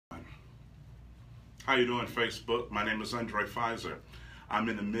How you doing, Facebook? My name is Undrai Fizer. I'm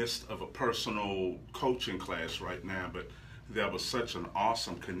in the midst of a personal coaching class right now, but there was such an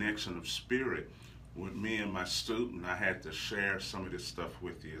awesome connection of spirit with me and my student. I had to share some of this stuff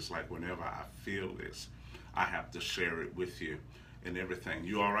with you. It's like whenever I feel this, I have to share it with you and everything.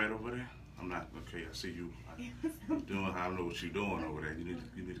 You all right over there? I'm not okay. I see you doing. I don't know what you're doing over there.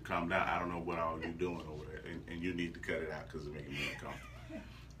 You need to calm down. I don't know what all you're doing over there, and you need to cut it out because it's making me uncomfortable.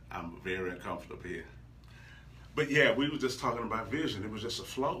 I'm very uncomfortable here. But yeah, we were just talking about vision. It was just a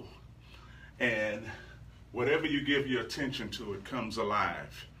flow. And whatever you give your attention to, it comes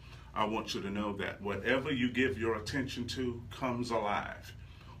alive. I want you to know that whatever you give your attention to comes alive.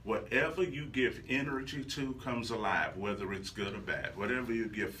 Whatever you give energy to comes alive, whether it's good or bad. Whatever you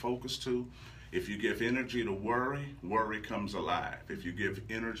give focus to, if you give energy to worry, worry comes alive. If you give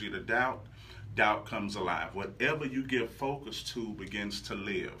energy to doubt, doubt comes alive. Whatever you give focus to begins to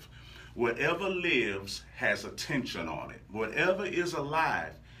live. Whatever lives has attention on it. Whatever is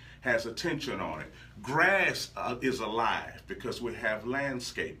alive has attention on it. Grass is alive because we have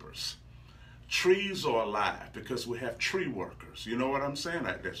landscapers. Trees are alive because we have tree workers. You know what I'm saying?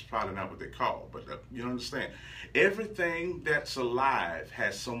 That's probably not what they call, but you understand. Everything that's alive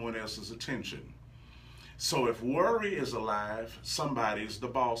has someone else's attention. So if worry is alive, somebody's the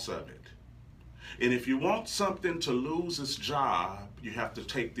boss of it. And if you want something to lose its job, you have to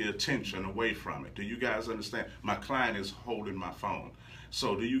take the attention away from it. Do you guys understand? My client is holding my phone.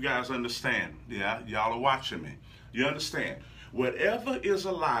 So do you guys understand? Yeah, y'all are watching me. You understand? Whatever is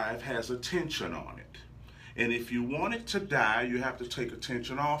alive has attention on it. And if you want it to die, you have to take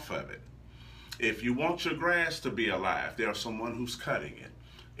attention off of it. If you want your grass to be alive, there's someone who's cutting it.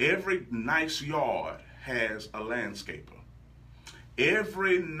 Every nice yard has a landscaper.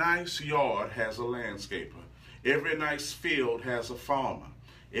 Every nice yard has a landscaper. Every nice field has a farmer.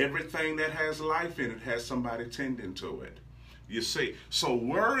 Everything that has life in it has somebody tending to it. You see, so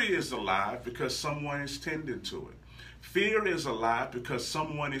worry is alive because someone is tending to it. Fear is alive because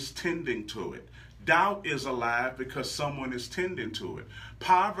someone is tending to it. Doubt is alive because someone is tending to it.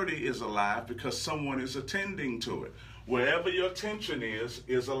 Poverty is alive because someone is attending to it. Wherever your attention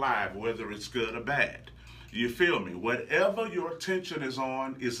is alive, whether it's good or bad. You feel me? Whatever your attention is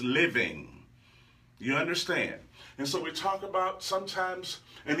on is living. You understand? And so we talk about sometimes,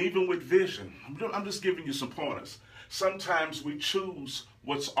 and even with vision, I'm just giving you some pointers. Sometimes we choose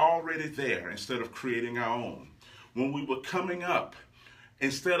what's already there instead of creating our own. When we were coming up,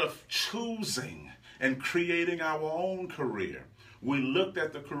 instead of choosing and creating our own career, we looked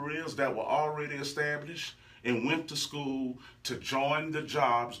at the careers that were already established and went to school to join the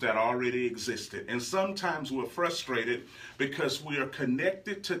jobs that already existed. And sometimes we're frustrated because we are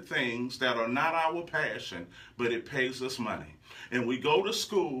connected to things that are not our passion, but it pays us money. And we go to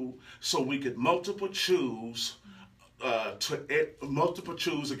school so we could multiple choose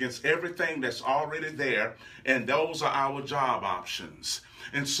against everything that's already there, and those are our job options.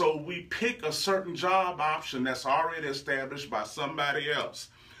 And so we pick a certain job option that's already established by somebody else.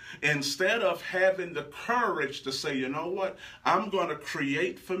 Instead of having the courage to say, you know what, I'm going to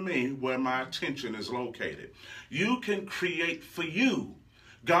create for me where my attention is located. You can create for you.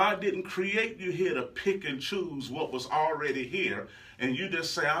 God didn't create you here to pick and choose what was already here, and you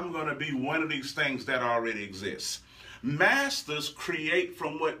just say, I'm going to be one of these things that already exists. Masters create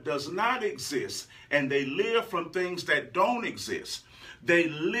from what does not exist, and they live from things that don't exist. They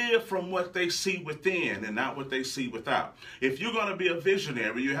live from what they see within and not what they see without. If you're going to be a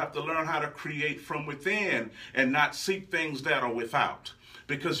visionary, you have to learn how to create from within and not seek things that are without.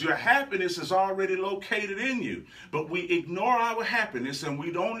 Because your happiness is already located in you. But we ignore our happiness and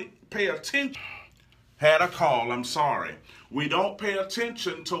we don't pay attention. Had a call, I'm sorry. We don't pay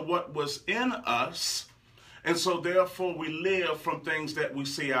attention to what was in us. And so therefore we live from things that we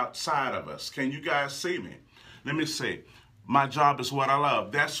see outside of us. Can you guys see me? Let me see. My job is what I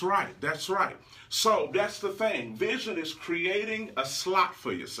love. That's right. That's right. So that's the thing. Vision is creating a slot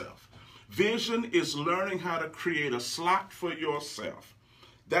for yourself. Vision is learning how to create a slot for yourself.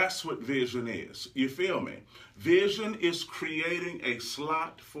 That's what vision is. You feel me? Vision is creating a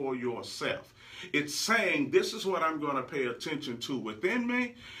slot for yourself. It's saying, this is what I'm going to pay attention to within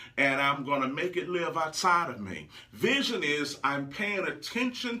me, and I'm going to make it live outside of me. Vision is I'm paying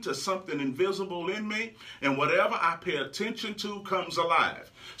attention to something invisible in me, and whatever I pay attention to comes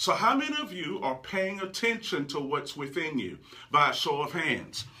alive. So how many of you are paying attention to what's within you? By a show of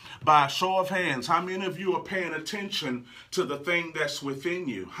hands. By a show of hands, how many of you are paying attention to the thing that's within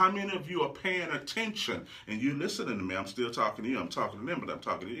you? How many of you are paying attention? And you listening to me, I'm still talking to you. I'm talking to them, but I'm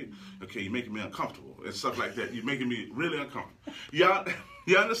talking to you. Okay, you're making me uncomfortable and stuff like that. You're making me really uncomfortable. Y'all,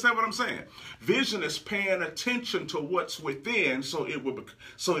 You understand what I'm saying? Vision is paying attention to what's within so it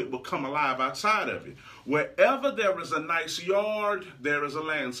will come alive outside of you. Wherever there is a nice yard, there is a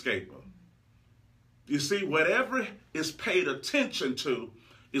landscaper. You see, whatever is paid attention to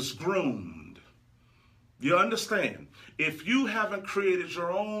is groomed. You understand? If you haven't created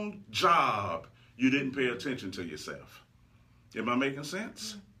your own job, you didn't pay attention to yourself. Am I making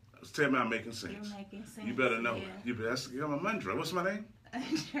sense? Tell me I'm making sense. You're making sense. You better know. Yeah. You better ask. I'm Undrai. What's my name?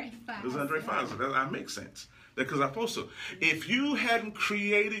 Undrai Fizer. It's Undrai Fizer. That makes sense. Because I'm supposed to. If you hadn't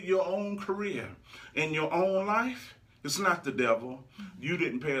created your own career in your own life, it's not the devil. You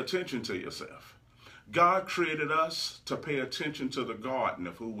didn't pay attention to yourself. God created us to pay attention to the garden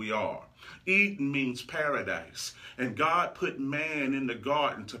of who we are. Eden means paradise. And God put man in the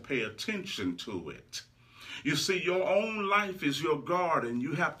garden to pay attention to it. You see, your own life is your garden.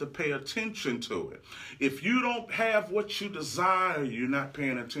 You have to pay attention to it. If you don't have what you desire, you're not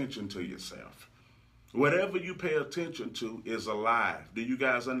paying attention to yourself. Whatever you pay attention to is alive. Do you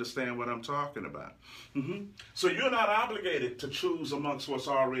guys understand what I'm talking about? So you're not obligated to choose amongst what's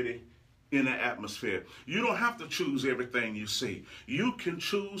already in the atmosphere. You don't have to choose everything you see. You can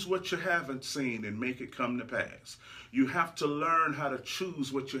choose what you haven't seen and make it come to pass. You have to learn how to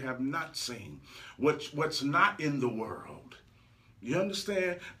choose what you have not seen, what's not in the world. You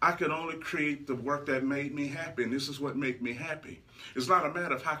understand? I can only create the work that made me happy, and this is what made me happy. It's not a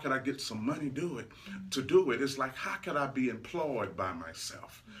matter of how can I get some money to do it. It's like, how can I be employed by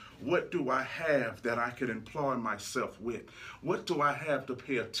myself? What do I have that I can employ myself with? What do I have to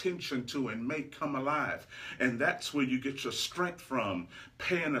pay attention to and make come alive? And that's where you get your strength from,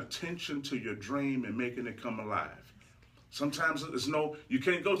 paying attention to your dream and making it come alive. Sometimes you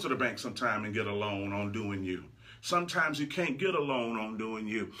can't go to the bank sometime and get a loan on doing you. Sometimes you can't get a loan on doing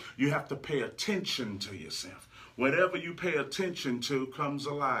you. You have to pay attention to yourself. Whatever you pay attention to comes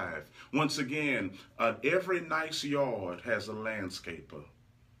alive. Once again, every nice yard has a landscaper.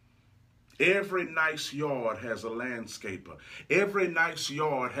 Every nice yard has a landscaper. Every nice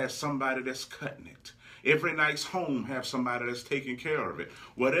yard has somebody that's cutting it. Every nice home has somebody that's taking care of it.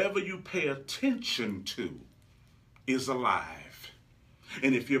 Whatever you pay attention to is alive.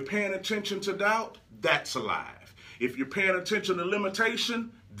 And if you're paying attention to doubt, that's alive. If you're paying attention to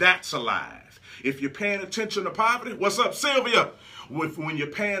limitation, that's alive. If you're paying attention to poverty, what's up, Sylvia? When you're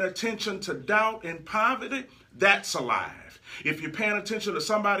paying attention to doubt and poverty, that's alive. If you're paying attention to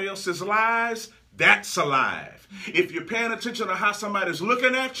somebody else's lies, that's alive. If you're paying attention to how somebody's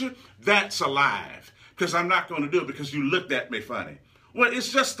looking at you, that's alive. Because I'm not going to do it because you looked at me funny. Well,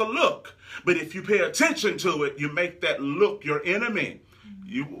 it's just a look. But if you pay attention to it, you make that look your enemy.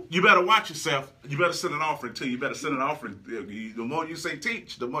 You better watch yourself. You better send an offering too. You better send an offering. The more you say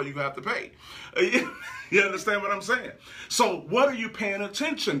teach, the more you're going to have to pay. You understand what I'm saying? So what are you paying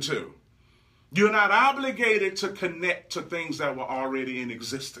attention to? You're not obligated to connect to things that were already in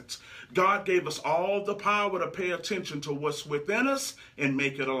existence. God gave us all the power to pay attention to what's within us and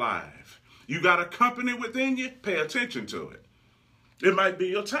make it alive. You got a company within you, pay attention to it. It might be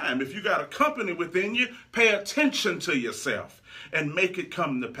your time. If you got a company within you, pay attention to yourself and make it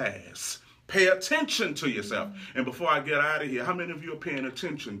come to pass. Pay attention to yourself. And before I get out of here, how many of you are paying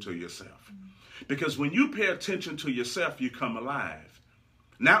attention to yourself? Because when you pay attention to yourself, you come alive.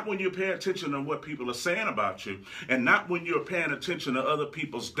 Not when you pay attention to what people are saying about you, and not when you're paying attention to other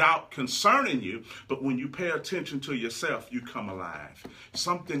people's doubt concerning you, but when you pay attention to yourself, you come alive.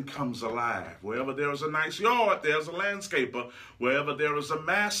 Something comes alive. Wherever there is a nice yard, there's a landscaper. Wherever there is a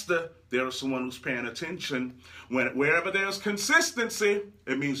master, there is someone who's paying attention. Wherever there's consistency,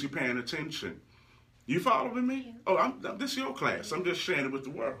 it means you're paying attention. You following me? Yeah. Oh, this is your class. I'm just sharing it with the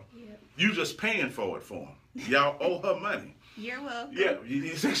world. Yeah. You just paying for it for them. Y'all owe her money. You're welcome. Yeah,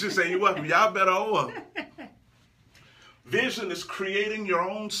 you should say you're welcome. Y'all better owe her. Vision is creating your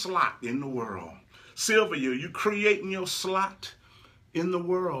own slot in the world. Sylvia, you creating your slot in the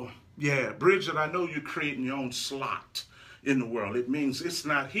world. Yeah, Bridget, I know you're creating your own slot in the world. It means it's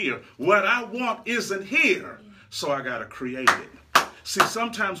not here. What I want isn't here, so I got to create it. See,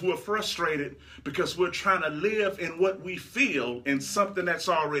 sometimes we're frustrated because we're trying to live in what we feel in something that's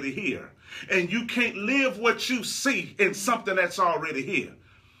already here. And you can't live what you see in something that's already here.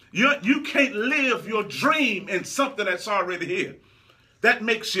 You can't live your dream in something that's already here. That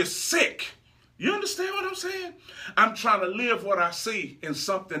makes you sick. You understand what I'm saying? I'm trying to live what I see in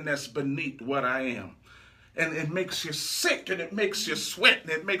something that's beneath what I am. And it makes you sick, and it makes you sweat,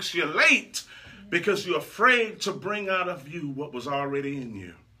 and it makes you late because you're afraid to bring out of you what was already in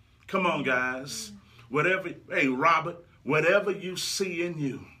you. Come on, guys. Hey, Robert, whatever you see in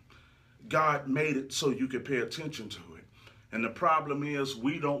you, God made it so you could pay attention to it. And the problem is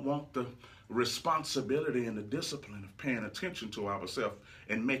we don't want the responsibility and the discipline of paying attention to ourselves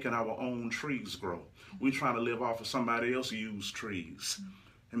and making our own trees grow. We're trying to live off of somebody else's used trees.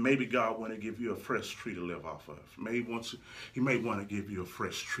 And maybe God want to give you a fresh tree to live off of. He may want to give you a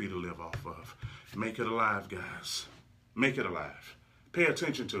fresh tree to live off of. Make it alive, guys. Make it alive. Pay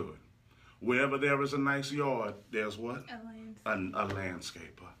attention to it. Wherever there is a nice yard, there's what? A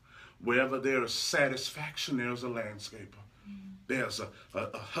landscaper. Wherever there is satisfaction, there's a landscaper. There's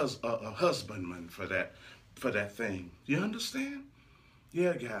a husbandman for that thing. You understand?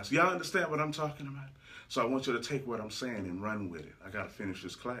 Yeah, guys. Y'all understand what I'm talking about? So I want you to take what I'm saying and run with it. I got to finish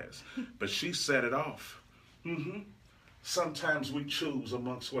this class. But she set it off. Sometimes we choose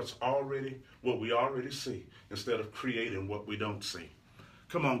amongst what we already see instead of creating what we don't see.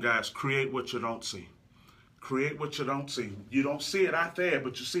 Come on, guys. Create what you don't see. Create what you don't see. You don't see it out there,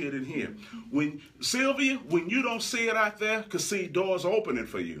 but you see it in here. Sylvia, when you don't see it out there, because see, doors are opening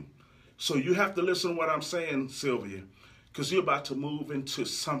for you. So you have to listen to what I'm saying, Sylvia, because you're about to move into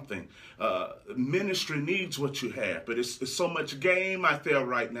something. Ministry needs what you have, but it's so much game out there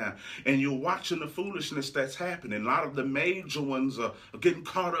right now. And you're watching the foolishness that's happening. A lot of the major ones are getting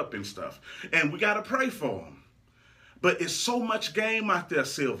caught up in stuff. And we got to pray for them. But it's so much game out there,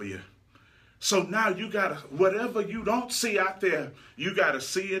 Sylvia. So now you got to, whatever you don't see out there, you got to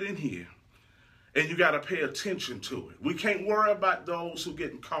see it in here. And you got to pay attention to it. We can't worry about those who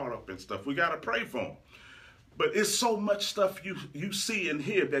getting caught up in stuff. We got to pray for them. But it's so much stuff you see in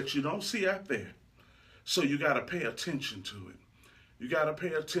here that you don't see out there. So you got to pay attention to it. You got to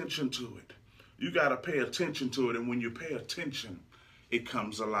pay attention to it. You got to pay attention to it. And when you pay attention, it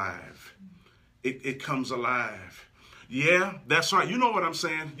comes alive. It comes alive. Yeah, that's right. You know what I'm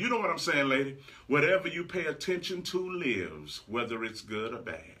saying. You know what I'm saying, lady. Whatever you pay attention to lives, whether it's good or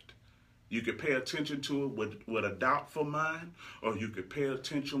bad. You could pay attention to it with a doubtful mind, or you could pay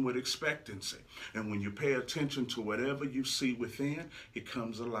attention with expectancy. And when you pay attention to whatever you see within, it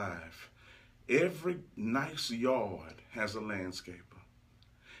comes alive. Every nice yard has a landscaper.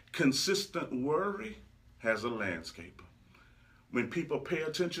 Consistent worry has a landscaper. When people pay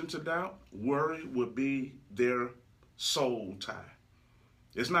attention to doubt, worry will be their soul tie.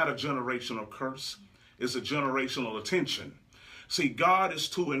 It's not a generational curse. It's a generational attention. See, God is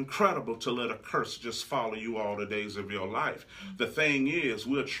too incredible to let a curse just follow you all the days of your life. The thing is,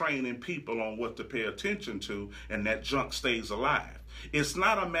 we're training people on what to pay attention to, and that junk stays alive. It's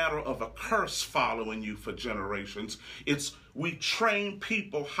not a matter of a curse following you for generations. It's we train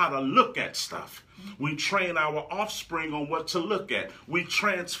people how to look at stuff. We train our offspring on what to look at. We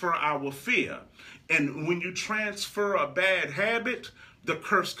transfer our fear. And when you transfer a bad habit, the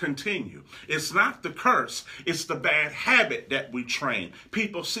curse continue. It's not the curse, it's the bad habit that we train.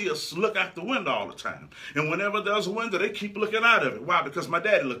 People see us look out the window all the time. And whenever there's a window, they keep looking out of it. Why? Because my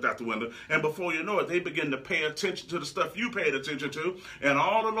daddy looked out the window. And before you know it, they begin to pay attention to the stuff you paid attention to. And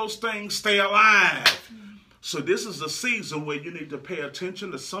all of those things stay alive. So this is a season where you need to pay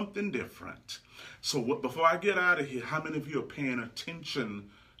attention to something different. So before I get out of here, how many of you are paying attention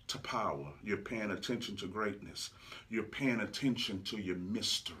to power? You're paying attention to greatness. You're paying attention to your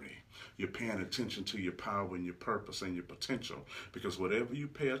mystery. You're paying attention to your power and your purpose and your potential. Because whatever you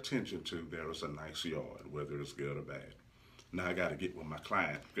pay attention to, there is a nice yard, whether it's good or bad. Now I got to get with my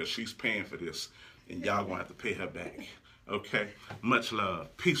client because she's paying for this, and y'all going to have to pay her back. Okay? Much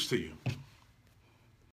love. Peace to you.